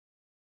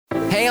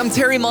Hey, I'm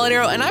Terry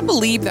Molinaro, and I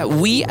believe that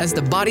we as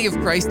the body of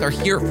Christ are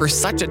here for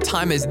such a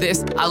time as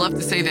this. I love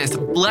to say this,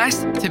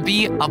 blessed to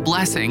be a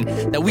blessing,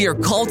 that we are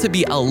called to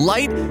be a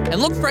light.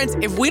 And look, friends,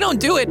 if we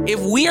don't do it, if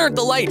we aren't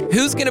the light,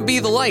 who's going to be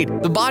the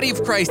light? The body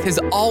of Christ has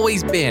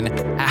always been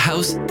a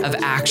house of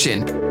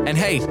action. And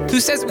hey, who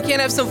says we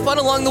can't have some fun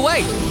along the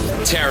way?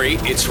 Terry,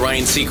 it's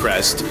Ryan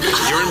Seacrest.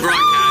 You're in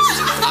broadcast.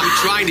 I'm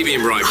trying to be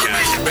in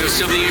broadcast. There's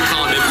something in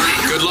common.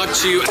 Good luck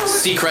to you.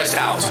 Seacrest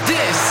out.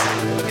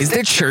 This is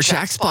the Church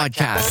Acts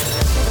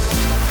Podcast.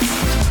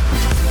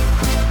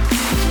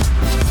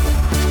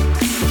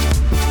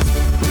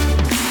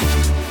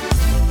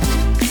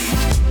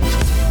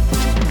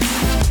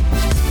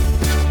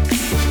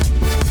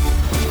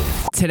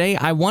 Today,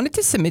 I wanted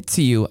to submit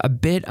to you a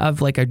bit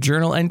of like a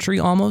journal entry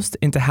almost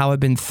into how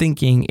I've been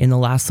thinking in the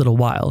last little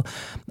while.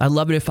 I'd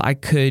love it if I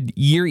could,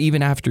 year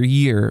even after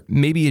year,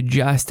 maybe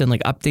adjust and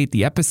like update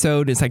the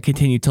episode as I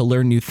continue to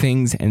learn new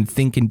things and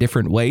think in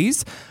different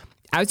ways.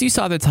 As you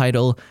saw the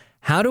title,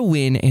 How to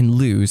Win and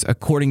Lose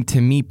According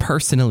to Me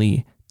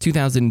Personally,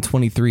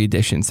 2023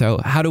 edition. So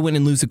How to Win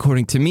and Lose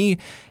According to Me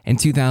in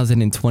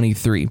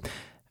 2023.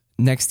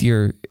 Next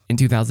year in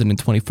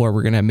 2024,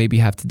 we're going to maybe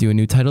have to do a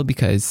new title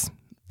because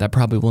that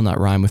probably will not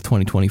rhyme with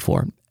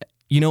 2024.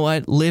 You know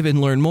what? Live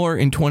and learn more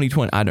in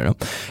 2020. I don't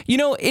know. You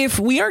know, if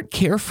we aren't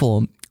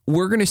careful,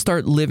 we're going to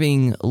start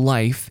living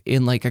life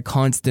in like a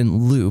constant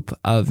loop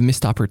of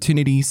missed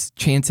opportunities,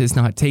 chances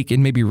not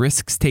taken, maybe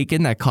risks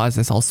taken that cause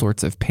us all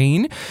sorts of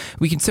pain.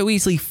 We can so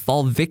easily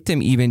fall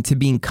victim even to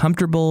being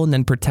comfortable and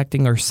then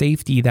protecting our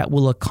safety that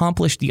will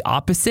accomplish the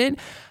opposite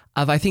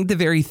of, I think, the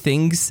very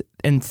thing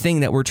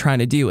that we're trying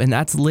to do, and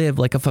that's live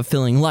like a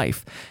fulfilling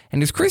life.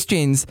 And as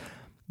Christians,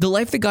 the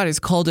life that God has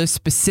called us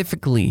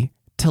specifically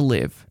to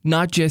live,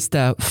 not just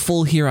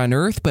full here on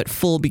earth, but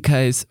full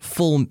because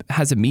full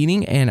has a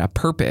meaning and a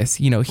purpose,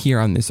 here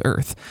on this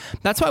earth.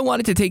 That's why I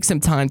wanted to take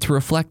some time to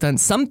reflect on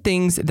some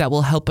things that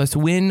will help us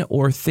win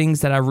or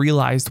things that I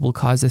realized will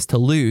cause us to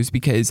lose.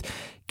 Because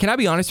can I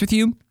be honest with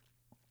you?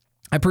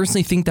 I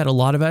personally think that a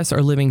lot of us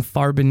are living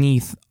far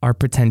beneath our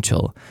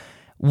potential.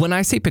 When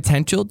I say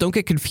potential, don't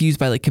get confused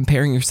by like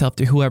comparing yourself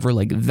to whoever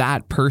like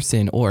that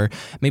person or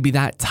maybe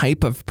that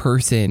type of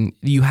person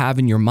you have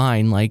in your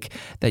mind, like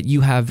that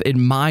you have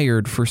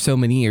admired for so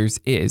many years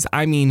is.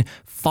 I mean,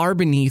 far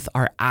beneath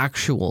our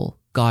actual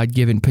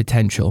God-given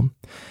potential.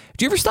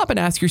 Do you ever stop and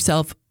ask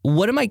yourself,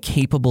 what am I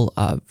capable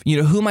of?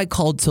 Who am I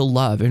called to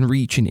love and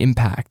reach and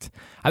impact?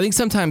 I think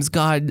sometimes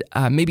God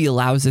maybe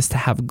allows us to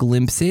have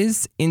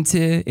glimpses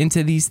into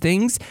these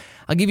things.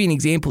 I'll give you an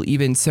example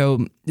even.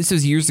 So this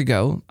was years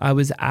ago. I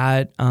was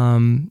at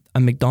a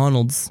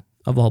McDonald's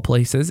of all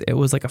places. It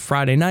was like a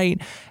Friday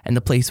night and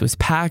the place was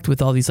packed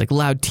with all these like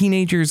loud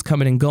teenagers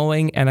coming and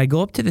going. And I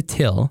go up to the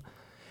till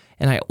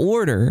and I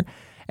order.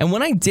 And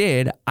when I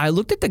did, I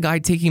looked at the guy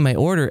taking my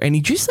order and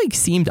he just like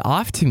seemed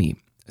off to me.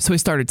 So I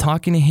started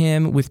talking to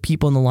him with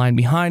people in the line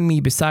behind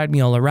me, beside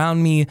me, all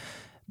around me.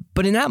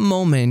 But in that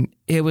moment,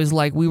 it was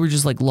like we were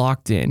just like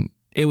locked in.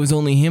 It was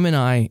only him and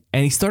I,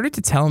 and he started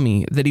to tell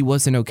me that he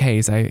wasn't okay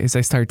as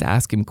I started to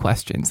ask him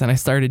questions. And I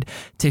started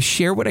to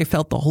share what I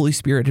felt the Holy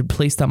Spirit had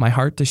placed on my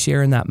heart to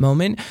share in that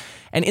moment.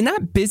 And in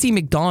that busy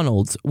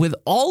McDonald's, with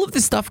all of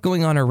the stuff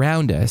going on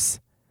around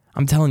us,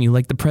 I'm telling you,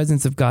 like the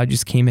presence of God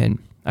just came in.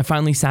 I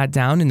finally sat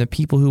down and the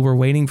people who were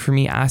waiting for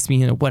me asked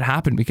me, what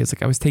happened, because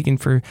like I was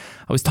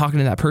talking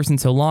to that person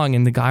so long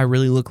and the guy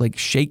really looked like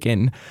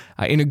shaken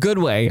in a good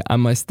way, I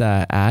must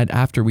add,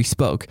 after we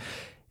spoke.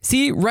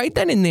 See, right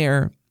then and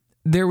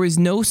there was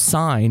no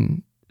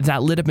sign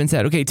that lit up and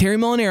said, okay, Terry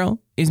Molinaro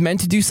is meant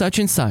to do such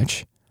and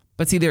such.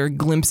 But see, there are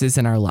glimpses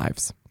in our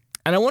lives.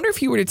 And I wonder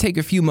if you were to take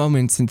a few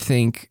moments and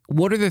think,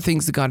 what are the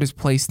things that God has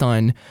placed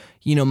on,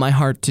 my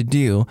heart to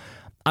do?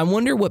 I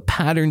wonder what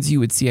patterns you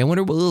would see. I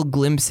wonder what little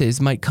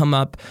glimpses might come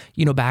up,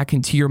 back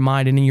into your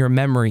mind and in your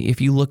memory if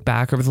you look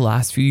back over the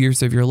last few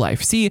years of your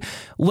life. See,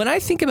 when I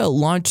think about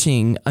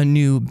launching a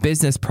new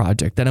business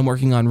project that I'm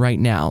working on right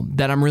now,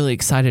 that I'm really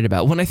excited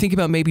about, when I think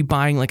about maybe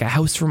buying like a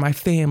house for my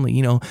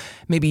family,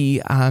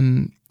 maybe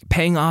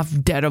paying off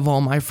debt of all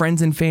my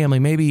friends and family,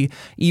 maybe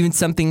even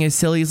something as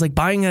silly as like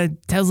buying a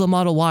Tesla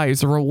Model Y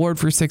as a reward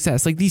for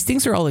success. Like these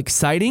things are all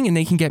exciting and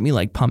they can get me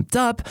like pumped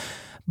up.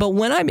 But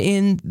when I'm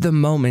in the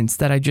moments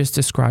that I just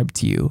described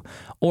to you,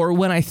 or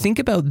when I think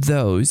about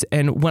those,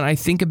 and when I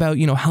think about,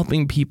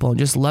 helping people and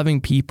just loving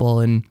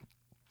people, and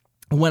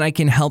when I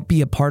can help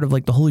be a part of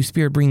like the Holy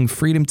Spirit bringing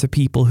freedom to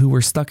people who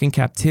were stuck in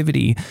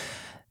captivity,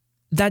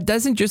 that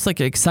doesn't just like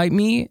excite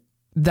me.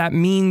 That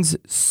means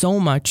so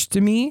much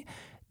to me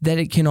that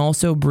it can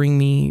also bring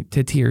me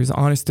to tears,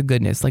 honest to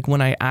goodness. Like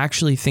when I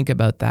actually think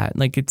about that,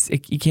 like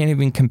you can't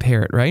even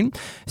compare it, right?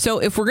 So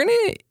if we're going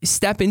to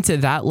step into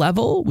that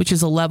level, which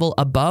is a level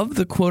above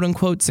the quote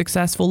unquote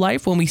successful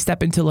life, when we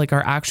step into like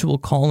our actual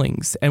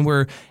callings and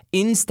we're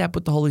in step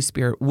with the Holy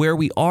Spirit, where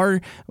we are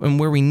and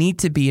where we need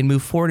to be and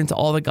move forward into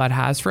all that God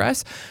has for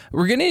us,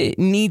 we're going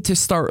to need to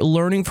start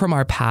learning from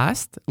our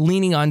past,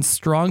 leaning on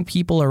strong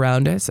people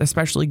around us,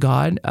 especially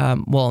God.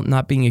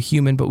 Not being a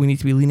human, but we need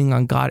to be leaning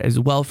on God as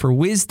well for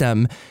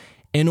wisdom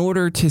in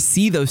order to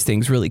see those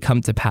things really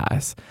come to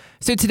pass.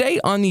 So today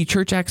on the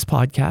Church X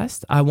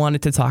podcast, I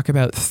wanted to talk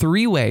about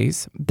 3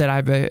 ways that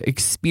I've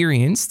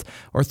experienced,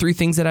 or 3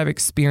 things that I've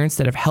experienced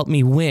that have helped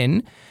me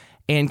win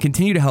and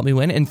continue to help me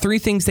win, and 3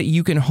 things that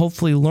you can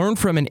hopefully learn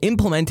from and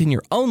implement in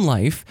your own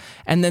life,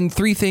 and then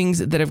 3 things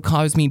that have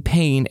caused me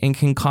pain and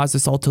can cause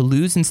us all to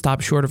lose and stop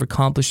short of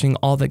accomplishing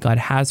all that God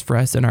has for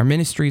us in our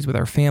ministries, with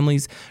our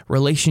families,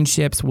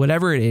 relationships,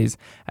 whatever it is,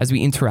 as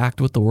we interact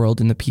with the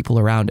world and the people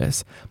around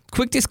us.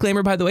 Quick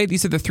disclaimer, by the way,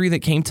 these are the 3 that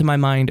came to my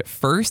mind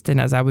first.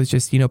 And as I was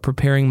just,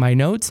 preparing my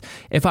notes,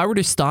 if I were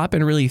to stop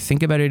and really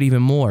think about it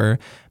even more,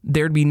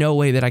 there'd be no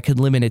way that I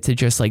could limit it to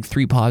just like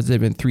 3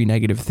 positive and 3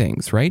 negative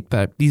things, right?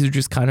 But these are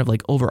just kind of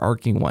like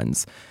overarching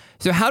ones.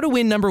 So how to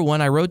win, number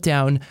 1, I wrote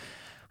down,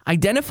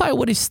 identify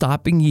what is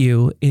stopping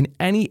you in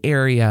any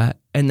area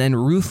and then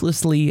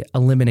ruthlessly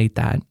eliminate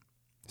that.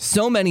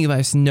 So many of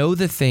us know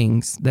the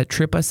things that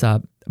trip us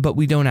up, but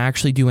we don't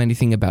actually do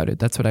anything about it.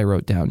 That's what I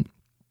wrote down.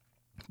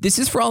 This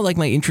is for all like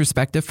my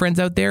introspective friends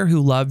out there who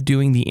love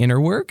doing the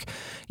inner work.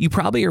 You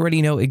probably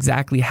already know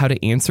exactly how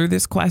to answer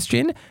this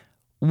question.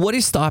 What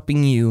is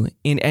stopping you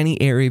in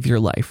any area of your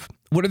life?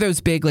 What are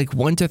those big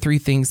 1 to 3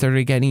 things that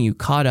are getting you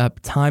caught up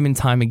time and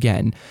time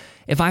again?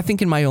 If I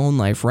think in my own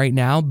life right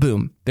now,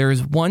 boom, there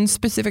is one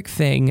specific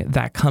thing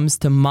that comes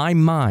to my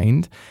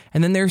mind.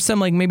 And then there's some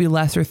maybe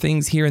lesser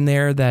things here and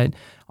there that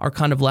are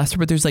kind of lesser,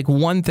 but there's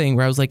one thing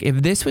where I was like,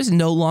 if this was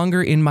no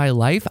longer in my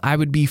life, I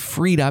would be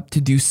freed up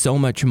to do so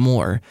much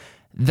more.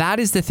 That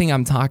is the thing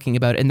I'm talking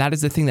about. And that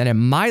is the thing that in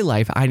my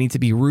life, I need to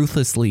be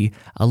ruthlessly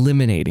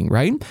eliminating,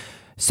 right?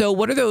 So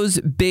what are those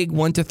big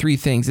 1 to 3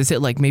 things? Is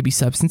it maybe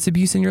substance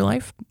abuse in your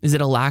life? Is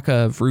it a lack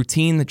of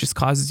routine that just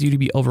causes you to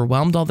be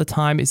overwhelmed all the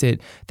time? Is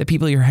it the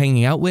people you're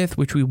hanging out with,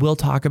 which we will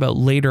talk about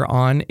later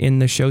on in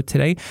the show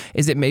today?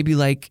 Is it maybe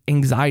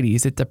anxiety?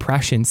 Is it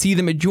depression? See,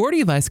 the majority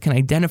of us can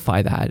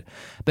identify that,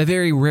 but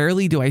very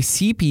rarely do I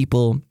see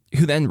people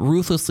who then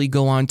ruthlessly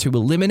go on to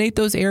eliminate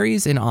those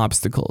areas and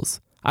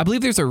obstacles. I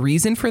believe there's a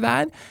reason for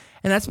that,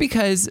 and that's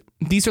because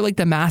these are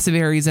the massive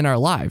areas in our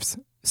lives.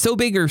 So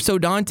big or so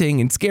daunting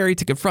and scary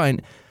to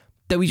confront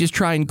that we just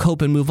try and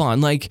cope and move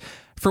on.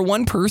 For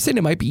one person,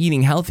 it might be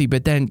eating healthy,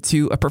 but then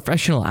to a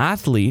professional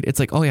athlete,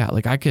 it's oh yeah,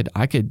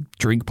 I could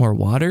drink more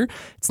water.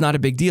 It's not a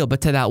big deal.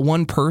 But to that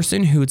one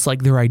person who it's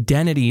their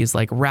identity is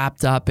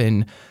wrapped up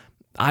in,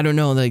 I don't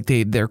know,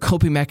 their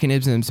coping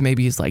mechanisms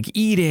maybe is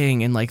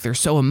eating, and they're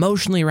so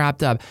emotionally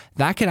wrapped up,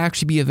 that could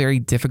actually be a very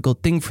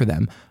difficult thing for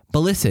them. But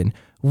listen,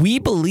 we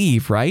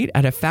believe, right,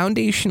 at a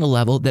foundational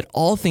level that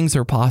all things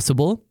are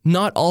possible.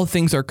 Not all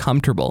things are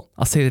comfortable.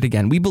 I'll say that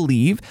again. We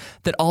believe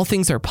that all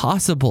things are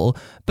possible,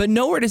 but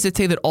nowhere does it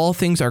say that all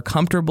things are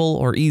comfortable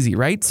or easy,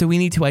 right? So we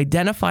need to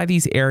identify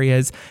these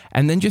areas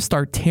and then just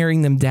start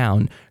tearing them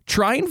down.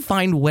 Try and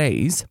find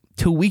ways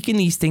to weaken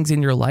these things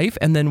in your life,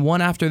 and then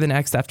one after the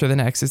next,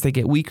 as they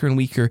get weaker and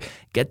weaker,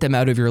 get them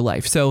out of your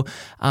life. So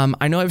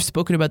I know I've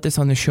spoken about this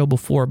on the show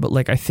before,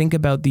 but I think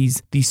about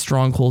these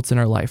strongholds in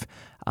our life.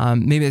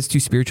 Maybe that's too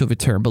spiritual of a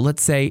term, but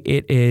let's say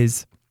it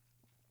is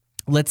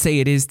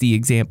the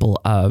example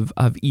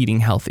of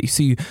eating healthy.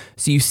 So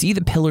you see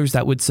the pillars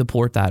that would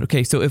support that.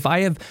 Okay, so if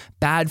I have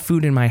bad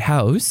food in my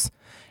house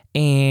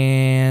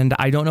and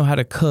I don't know how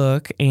to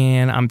cook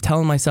and I'm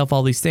telling myself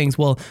all these things,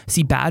 well,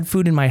 see, bad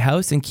food in my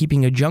house and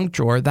keeping a junk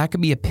drawer, that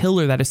could be a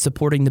pillar that is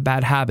supporting the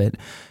bad habit.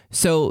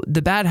 So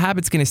the bad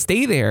habit's going to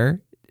stay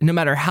there no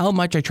matter how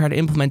much I try to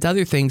implement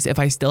other things, if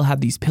I still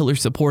have these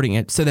pillars supporting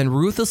it. So then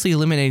ruthlessly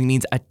eliminating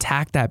means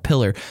attack that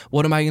pillar.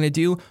 What am I going to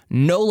do?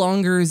 No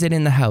longer is it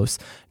in the house.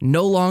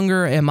 No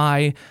longer am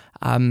I,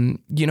 I'm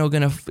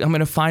going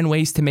to find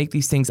ways to make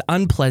these things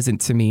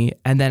unpleasant to me.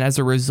 And then as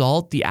a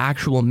result, the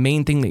actual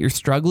main thing that you're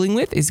struggling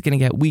with is going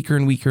to get weaker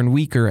and weaker and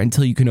weaker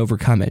until you can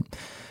overcome it.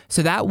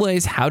 So that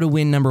was how to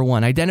win, number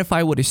 1.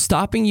 Identify what is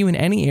stopping you in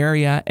any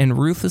area and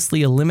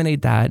ruthlessly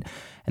eliminate that.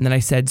 And then I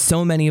said,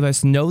 so many of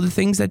us know the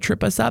things that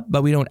trip us up,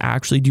 but we don't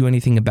actually do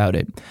anything about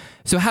it.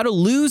 So how to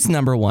lose,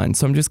 number 1.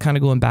 So I'm just kind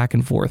of going back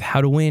and forth.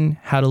 How to win,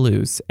 how to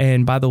lose.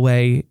 And by the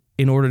way,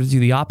 in order to do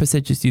the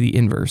opposite, just do the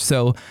inverse.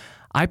 So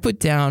I put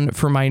down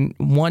for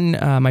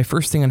my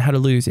first thing on how to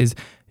lose is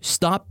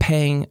stop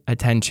paying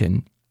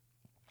attention.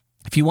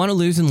 If you want to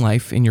lose in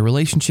life, in your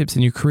relationships,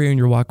 in your career, in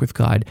your walk with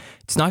God,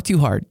 it's not too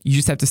hard. You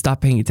just have to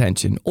stop paying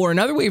attention. Or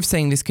another way of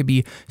saying this could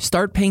be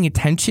start paying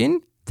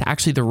attention to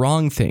actually the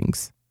wrong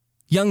things.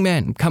 Young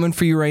men, I'm coming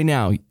for you right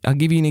now. I'll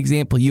give you an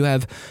example. You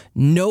have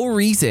no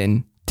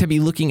reason to be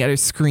looking at a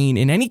screen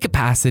in any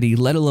capacity,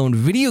 let alone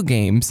video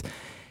games,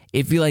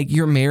 if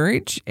your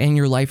marriage and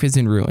your life is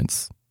in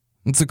ruins.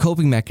 It's a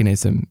coping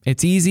mechanism.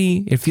 It's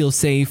easy. It feels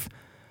safe.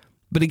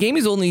 But a game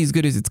is only as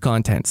good as its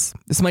contents.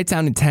 This might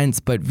sound intense,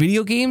 but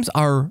video games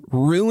are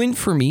ruined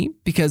for me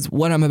because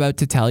what I'm about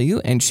to tell you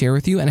and share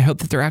with you, and I hope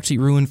that they're actually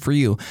ruined for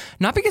you.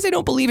 Not because I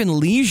don't believe in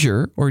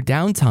leisure or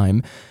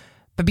downtime,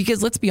 but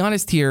because, let's be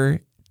honest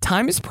here,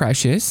 time is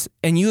precious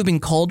and you have been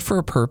called for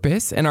a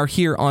purpose and are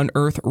here on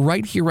earth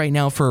right here, right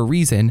now for a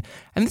reason.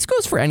 And this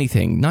goes for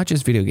anything, not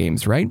just video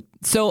games, right?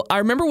 So I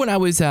remember when I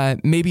was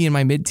maybe in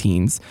my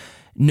mid-teens,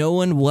 no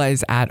one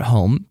was at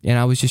home, and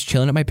I was just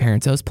chilling at my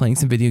parents' house playing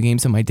some video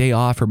games on my day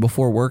off or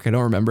before work, I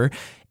don't remember.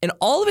 And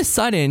all of a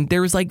sudden,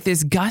 there was like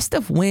this gust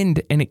of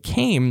wind, and it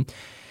came,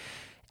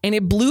 and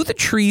it blew the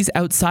trees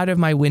outside of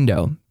my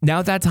window. Now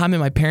at that time in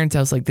my parents'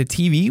 house, like the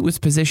TV was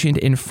positioned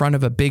in front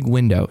of a big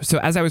window. So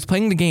as I was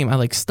playing the game, I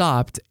like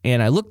stopped,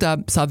 and I looked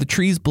up, saw the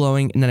trees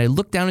blowing, and then I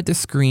looked down at the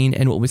screen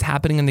and what was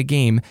happening in the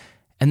game,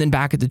 and then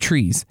back at the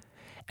trees.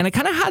 And I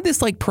kind of had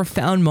this like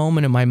profound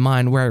moment in my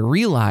mind where I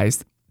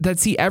realized that,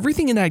 see,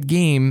 everything in that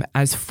game,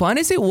 as fun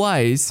as it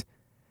was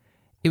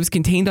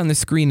contained on the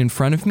screen in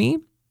front of me.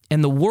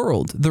 And the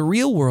world, the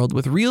real world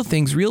with real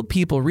things, real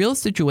people, real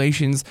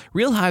situations,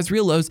 real highs,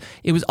 real lows,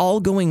 it was all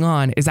going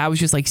on as I was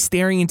just like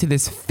staring into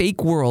this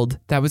fake world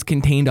that was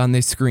contained on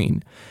this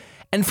screen.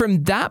 And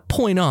from that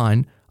point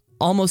on,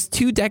 almost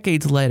 2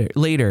 decades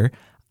later,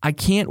 I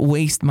can't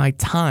waste my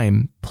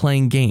time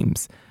playing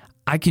games.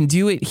 I can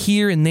do it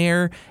here and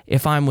there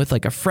if I'm with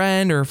like a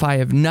friend or if I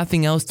have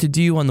nothing else to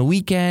do on the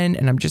weekend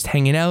and I'm just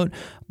hanging out.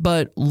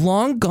 But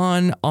long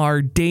gone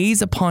are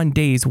days upon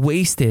days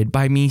wasted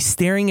by me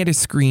staring at a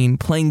screen,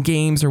 playing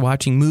games or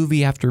watching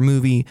movie after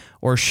movie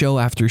or show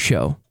after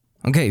show.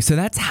 Okay, so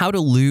that's how to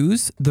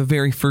lose, the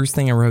very first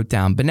thing I wrote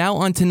down. But now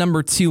on to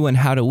number 2 on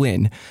how to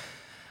win.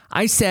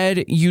 I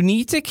said you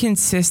need to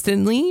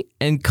consistently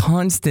and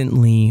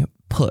constantly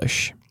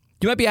push.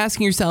 You might be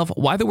asking yourself,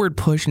 why the word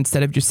push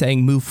instead of just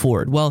saying move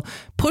forward? Well,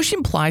 push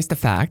implies the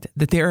fact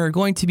that there are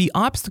going to be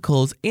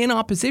obstacles in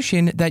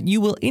opposition that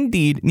you will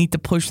indeed need to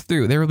push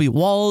through. There will be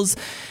walls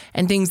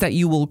and things that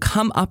you will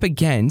come up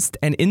against.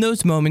 And in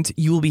those moments,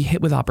 you will be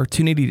hit with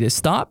opportunity to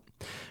stop,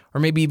 or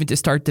maybe even to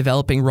start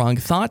developing wrong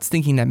thoughts,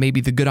 thinking that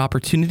maybe the good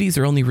opportunities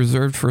are only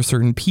reserved for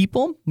certain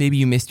people. Maybe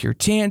you missed your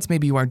chance.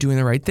 Maybe you aren't doing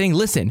the right thing.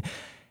 Listen,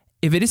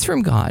 if it is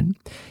from God,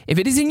 if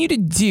it is in you to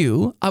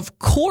do, of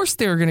course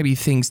there are going to be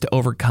things to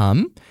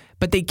overcome,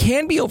 but they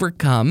can be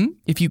overcome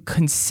if you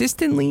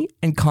consistently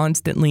and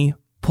constantly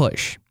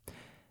push.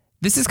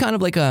 This is kind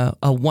of like a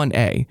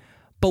 1A.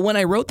 But when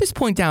I wrote this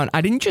point down, I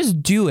didn't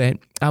just do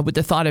it with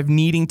the thought of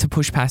needing to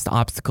push past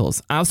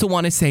obstacles. I also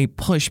want to say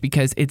push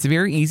because it's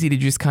very easy to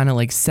just kind of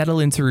like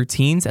settle into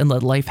routines and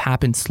let life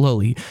happen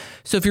slowly.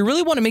 So if you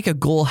really want to make a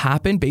goal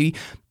happen, baby,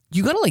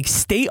 you got to like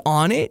stay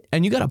on it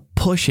and you got to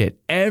push it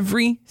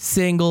every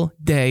single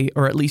day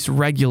or at least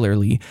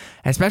regularly,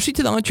 especially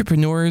to the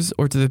entrepreneurs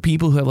or to the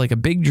people who have like a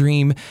big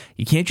dream.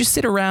 You can't just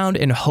sit around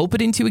and hope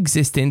it into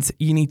existence.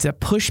 You need to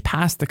push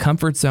past the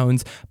comfort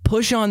zones,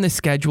 push on the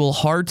schedule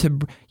hard to,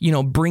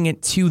 bring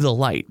it to the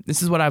light.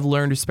 This is what I've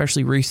learned,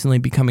 especially recently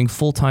becoming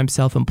full-time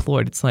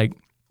self-employed. It's like,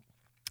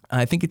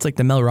 I think it's like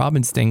the Mel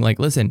Robbins thing. Like,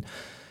 listen,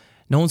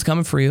 no one's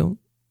coming for you.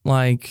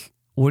 Like,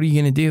 what are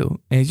you going to do?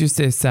 And it's just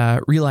this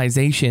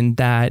realization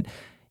that,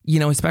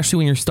 especially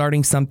when you're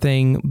starting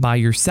something by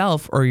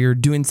yourself or you're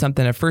doing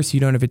something at first,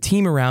 you don't have a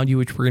team around you,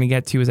 which we're going to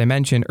get to, as I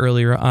mentioned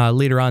earlier,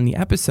 later on in the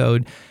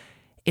episode.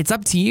 It's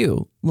up to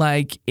you.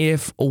 Like,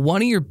 if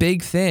one of your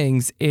big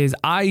things is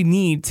I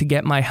need to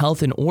get my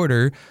health in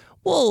order,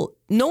 well,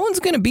 no one's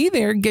going to be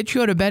there, get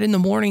you out of bed in the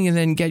morning and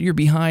then get your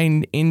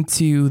behind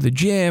into the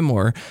gym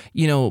or,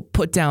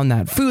 put down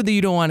that food that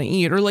you don't want to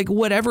eat or like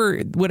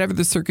whatever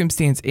the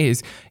circumstance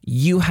is.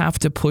 You have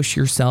to push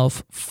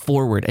yourself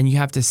forward and you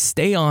have to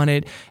stay on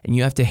it and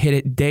you have to hit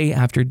it day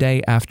after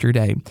day after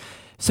day.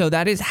 So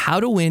that is how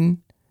to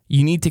win.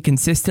 You need to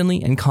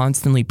consistently and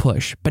constantly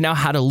push. But now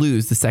how to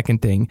lose, the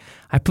second thing.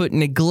 I put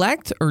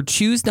neglect or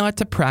choose not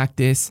to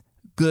practice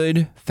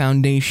good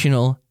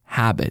foundational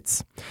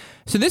habits.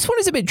 So this one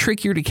is a bit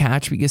trickier to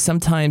catch because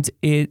sometimes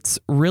it's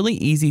really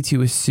easy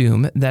to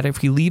assume that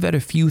if we leave out a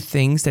few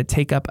things that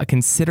take up a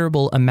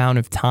considerable amount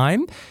of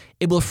time,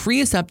 it will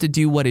free us up to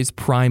do what is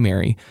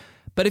primary.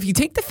 But if you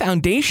take the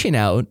foundation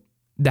out,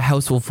 the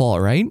house will fall,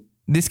 right?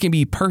 This can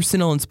be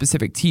personal and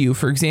specific to you.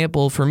 For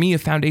example, for me, a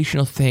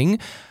foundational thing,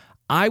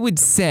 I would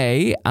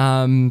say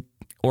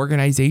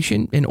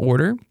organization and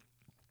order.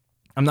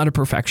 I'm not a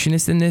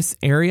perfectionist in this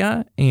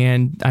area,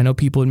 and I know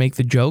people would make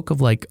the joke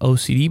of like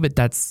OCD, but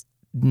that's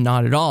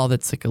not at all.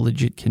 That's like a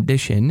legit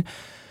condition.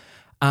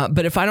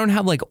 But if I don't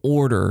have like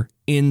order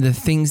in the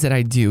things that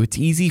I do, it's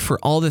easy for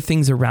all the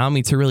things around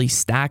me to really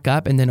stack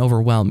up and then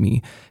overwhelm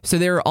me. So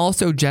there are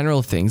also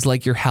general things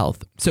like your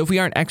health. So if we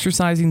aren't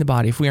exercising the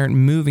body, if we aren't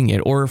moving it,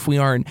 or if we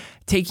aren't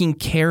taking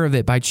care of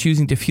it by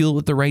choosing to fuel it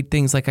with the right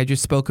things like I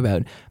just spoke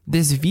about,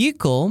 this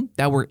vehicle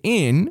that we're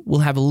in will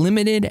have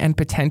limited and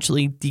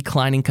potentially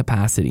declining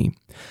capacity.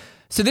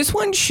 So this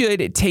one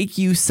should take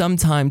you some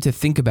time to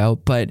think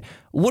about, but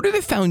what are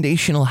the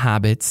foundational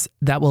habits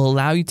that will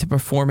allow you to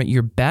perform at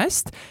your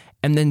best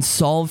and then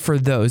solve for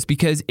those?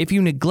 Because if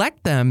you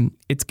neglect them,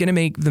 it's going to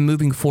make the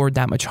moving forward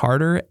that much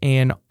harder,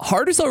 and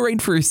hard is all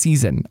right for a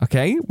season.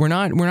 Okay. We're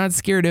not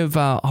scared of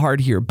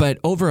hard here, but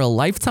over a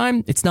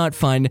lifetime, it's not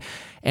fun.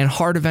 And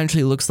hard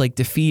eventually looks like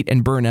defeat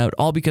and burnout,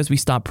 all because we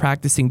stopped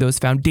practicing those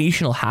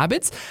foundational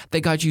habits that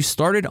got you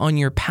started on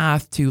your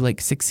path to like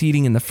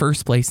succeeding in the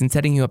first place and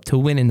setting you up to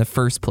win in the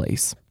first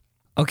place.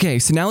 Okay,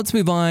 so now let's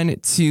move on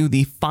to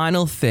the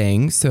final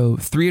thing. So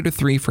 3 out of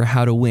 3 for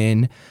how to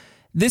win.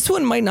 This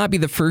one might not be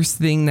the first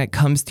thing that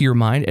comes to your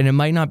mind, and it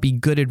might not be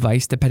good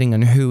advice depending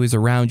on who is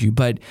around you.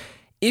 But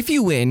if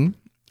you win,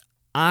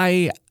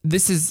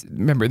 this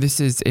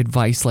is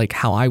advice like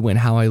how I win,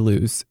 how I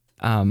lose.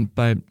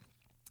 But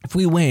if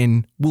we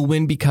win, we'll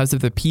win because of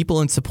the people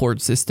and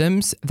support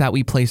systems that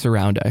we place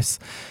around us.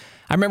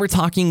 I remember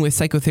talking with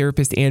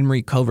psychotherapist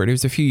Anne-Marie Covert. It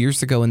was a few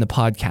years ago in the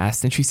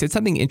podcast, and she said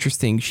something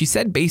interesting. She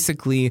said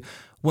basically,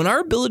 when our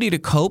ability to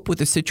cope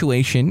with a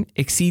situation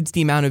exceeds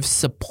the amount of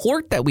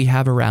support that we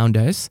have around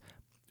us,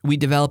 we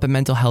develop a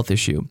mental health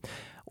issue.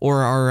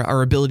 Or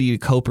our ability to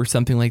cope or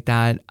something like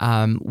that,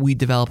 we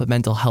develop a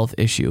mental health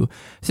issue.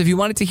 So if you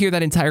wanted to hear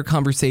that entire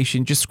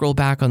conversation, just scroll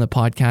back on the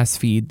podcast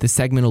feed. The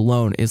segment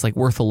alone is like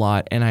worth a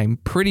lot. And I'm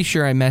pretty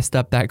sure I messed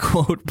up that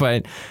quote,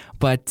 but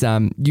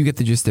you get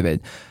the gist of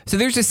it. So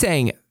there's a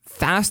saying,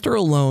 faster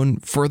alone,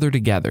 further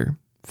together.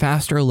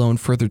 Faster alone,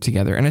 further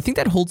together. And I think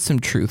that holds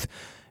some truth.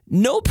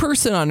 No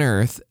person on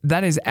earth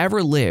that has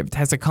ever lived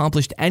has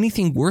accomplished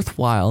anything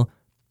worthwhile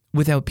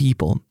without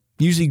people.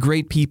 Usually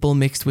great people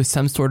mixed with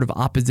some sort of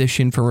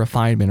opposition for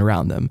refinement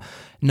around them.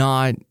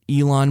 Not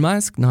Elon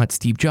Musk, not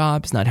Steve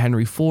Jobs, not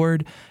Henry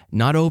Ford,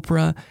 not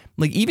Oprah.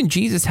 Like even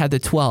Jesus had the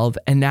 12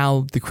 and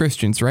now the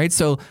Christians, right?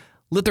 So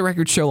let the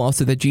record show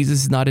also that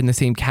Jesus is not in the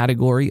same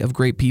category of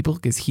great people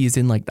because he is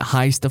in like the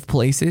highest of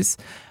places.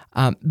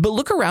 But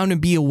look around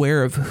and be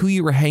aware of who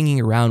you are hanging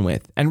around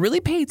with and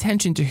really pay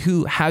attention to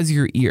who has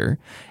your ear.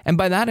 And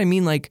by that, I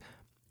mean like,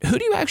 who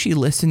do you actually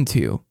listen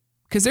to?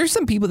 Because there's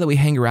some people that we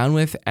hang around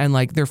with and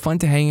like they're fun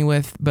to hang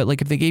with, but like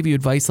if they gave you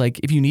advice, like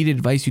if you needed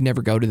advice, you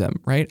never go to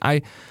them, right?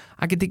 I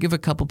could think of a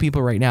couple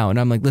people right now and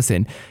I'm like,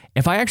 listen,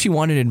 if I actually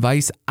wanted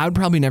advice, I would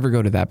probably never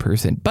go to that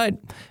person. But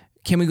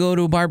can we go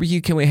to a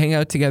barbecue? Can we hang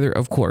out together?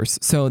 Of course.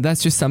 So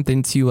that's just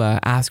something to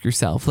ask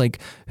yourself,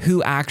 like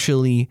who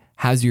actually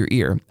has your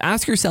ear?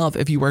 Ask yourself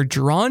if you are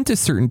drawn to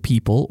certain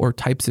people or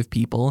types of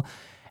people,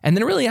 and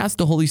then really ask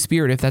the Holy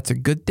Spirit if that's a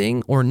good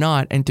thing or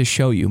not and to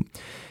show you.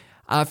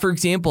 For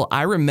example,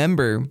 I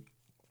remember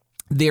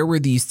there were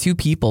these two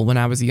people when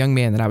I was a young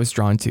man that I was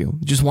drawn to.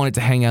 Just wanted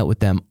to hang out with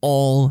them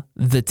all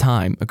the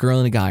time. A girl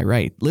and a guy,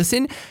 right?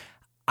 Listen,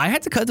 I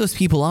had to cut those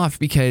people off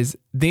because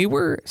they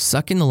were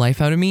sucking the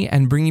life out of me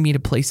and bringing me to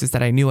places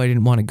that I knew I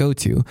didn't want to go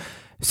to.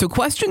 So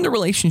question the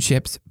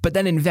relationships, but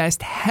then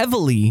invest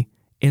heavily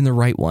in the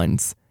right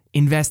ones.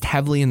 Invest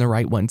heavily in the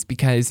right ones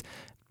because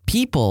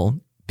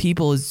people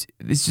is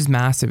just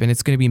massive and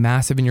it's going to be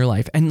massive in your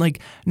life. And like,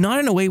 not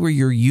in a way where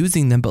you're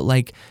using them, but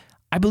like,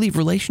 I believe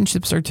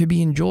relationships are to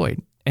be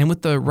enjoyed. And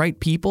with the right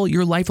people,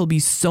 your life will be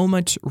so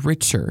much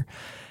richer.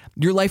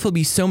 Your life will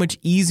be so much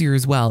easier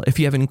as well if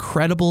you have an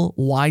incredible,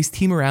 wise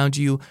team around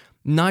you,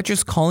 not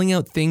just calling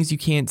out things you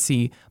can't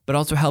see, but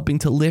also helping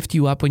to lift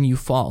you up when you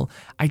fall.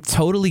 I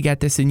totally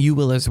get this, and you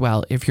will as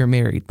well if you're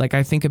married. Like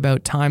I think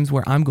about times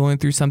where I'm going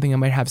through something, I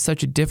might have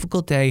such a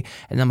difficult day,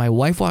 and then my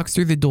wife walks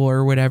through the door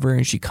or whatever,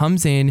 and she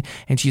comes in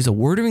and she's a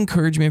word of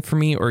encouragement for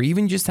me, or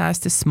even just has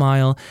to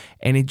smile,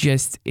 and it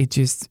just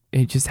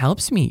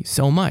helps me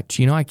so much.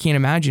 You know, I can't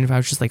imagine if I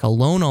was just like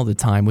alone all the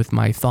time with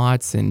my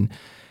thoughts and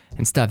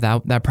stuff,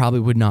 that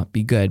probably would not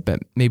be good, but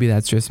maybe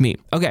that's just me.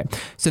 Okay,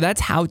 so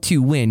that's how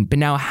to win. But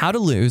now how to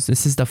lose,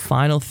 this is the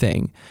final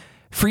thing.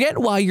 Forget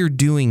why you're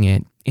doing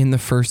it in the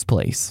first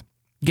place.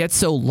 Get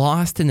so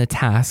lost in the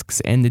tasks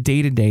and the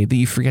day-to-day that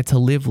you forget to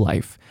live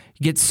life.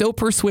 You get so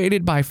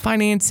persuaded by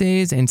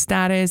finances and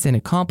status and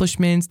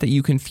accomplishments that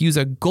you confuse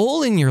a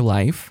goal in your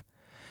life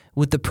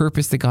with the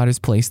purpose that God has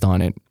placed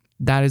on it.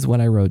 That is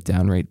what I wrote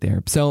down right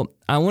there. So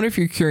I wonder if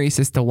you're curious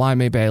as to why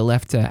maybe I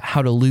left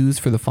how to lose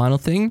for the final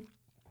thing.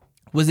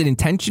 Was it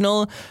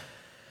intentional?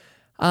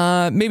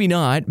 Maybe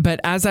not. But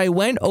as I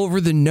went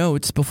over the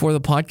notes before the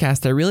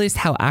podcast, I realized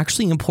how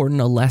actually important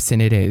a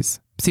lesson it is.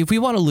 See, if we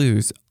want to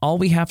lose, all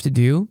we have to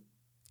do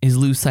is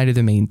lose sight of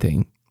the main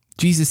thing.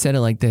 Jesus said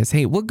it like this.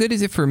 Hey, what good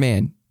is it for a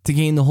man to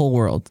gain the whole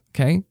world,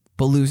 okay,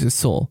 but lose his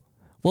soul?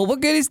 Well,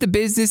 what good is the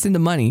business and the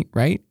money,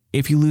 right,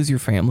 if you lose your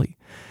family?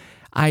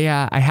 I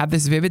have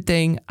this vivid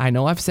thing. I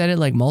know I've said it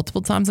like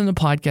multiple times on the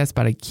podcast,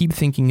 but I keep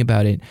thinking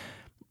about it.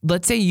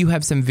 Let's say you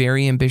have some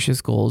very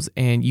ambitious goals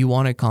and you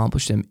want to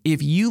accomplish them.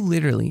 If you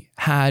literally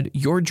had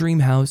your dream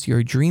house,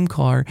 your dream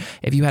car,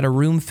 if you had a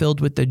room filled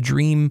with the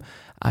dream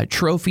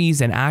trophies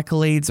and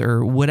accolades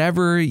or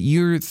whatever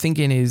you're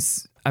thinking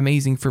is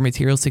amazing for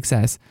material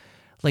success,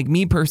 like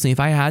me personally, if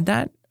I had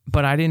that,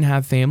 but I didn't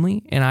have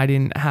family and I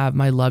didn't have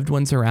my loved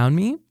ones around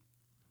me,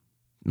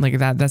 like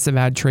that's a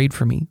bad trade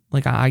for me.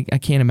 Like I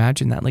can't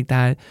imagine that. Like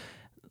that,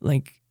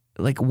 like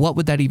what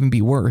would that even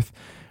be worth?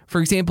 For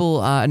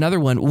example,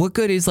 another one, what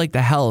good is like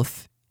the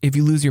health if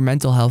you lose your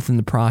mental health in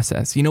the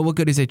process? You know, what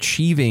good is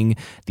achieving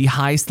the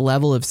highest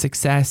level of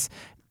success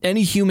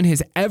any human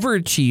has ever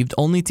achieved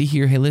only to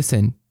hear, hey,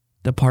 listen,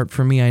 depart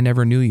from me, I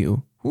never knew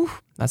you. Whew,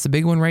 that's a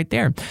big one right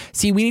there.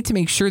 See, we need to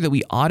make sure that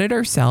we audit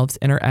ourselves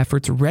and our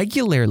efforts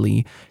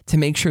regularly to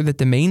make sure that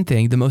the main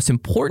thing, the most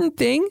important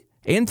thing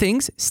and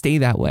things stay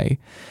that way.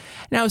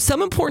 Now,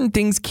 some important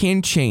things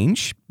can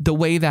change the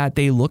way that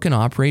they look and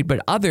operate,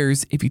 but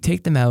others, if you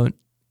take them out,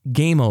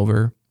 game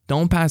over,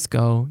 Don't pass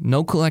go.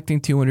 No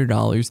collecting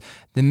 $200.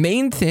 The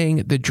main thing,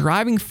 the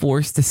driving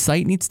force, the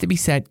sight needs to be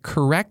set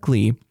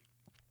correctly,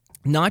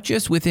 not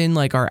just within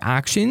like our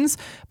actions,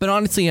 but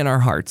honestly in our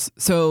hearts.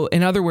 So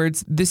in other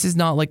words, this is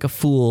not like a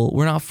fool.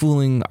 We're not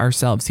fooling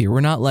ourselves here.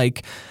 We're not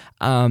like,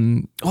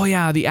 oh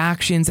yeah, the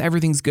actions,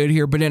 everything's good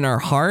here. But in our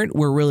heart,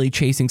 we're really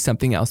chasing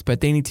something else. But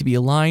they need to be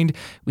aligned.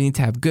 We need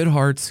to have good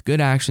hearts,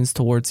 good actions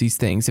towards these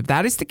things. If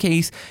that is the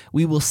case,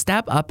 we will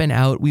step up and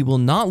out. We will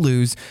not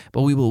lose,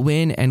 but we will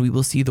win, and we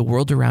will see the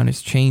world around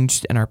us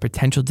changed and our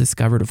potential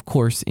discovered, of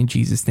course, in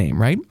Jesus'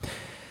 name, right?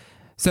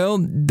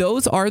 So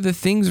those are the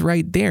things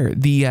right there.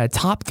 The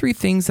top 3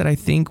 things that I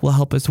think will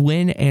help us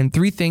win, and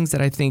 3 things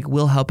that I think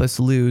will help us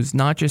lose,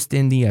 not just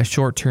in the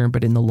short term,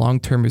 but in the long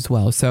term as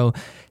well. So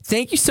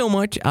thank you so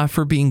much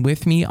for being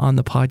with me on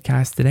the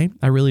podcast today.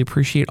 I really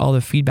appreciate all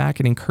the feedback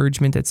and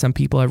encouragement that some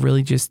people have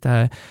really just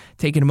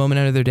taken a moment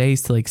out of their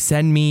days to like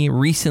send me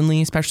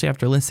recently, especially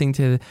after listening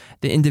to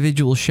the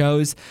individual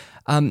shows.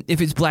 If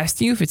it's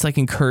blessed you, if it's like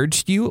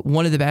encouraged you,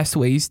 one of the best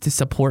ways to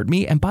support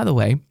me, and by the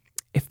way,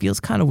 it feels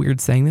kind of weird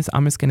saying this.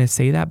 I'm just going to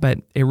say that, but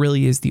it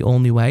really is the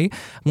only way.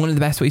 One of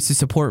the best ways to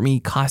support me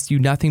costs you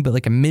nothing but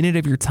like a minute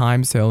of your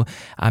time. So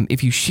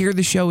if you share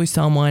the show with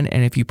someone,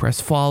 and if you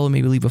press follow,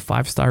 maybe leave a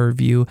 5-star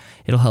review,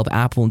 it'll help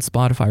Apple and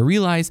Spotify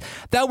realize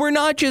that we're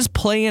not just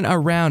playing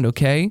around,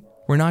 okay?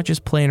 We're not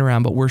just playing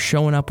around, but we're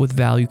showing up with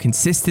value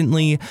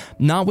consistently,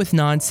 not with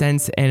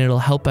nonsense, and it'll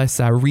help us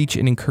reach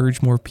and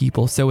encourage more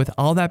people. So with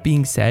all that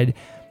being said,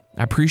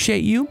 I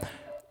appreciate you.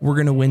 We're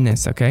going to win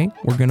this, okay?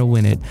 We're going to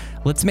win it.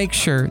 Let's make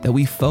sure that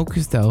we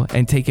focus, though,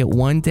 and take it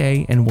one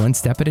day and one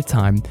step at a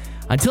time.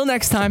 Until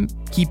next time,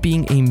 keep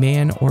being a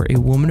man or a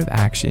woman of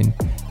action.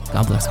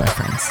 God bless, my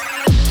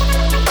friends.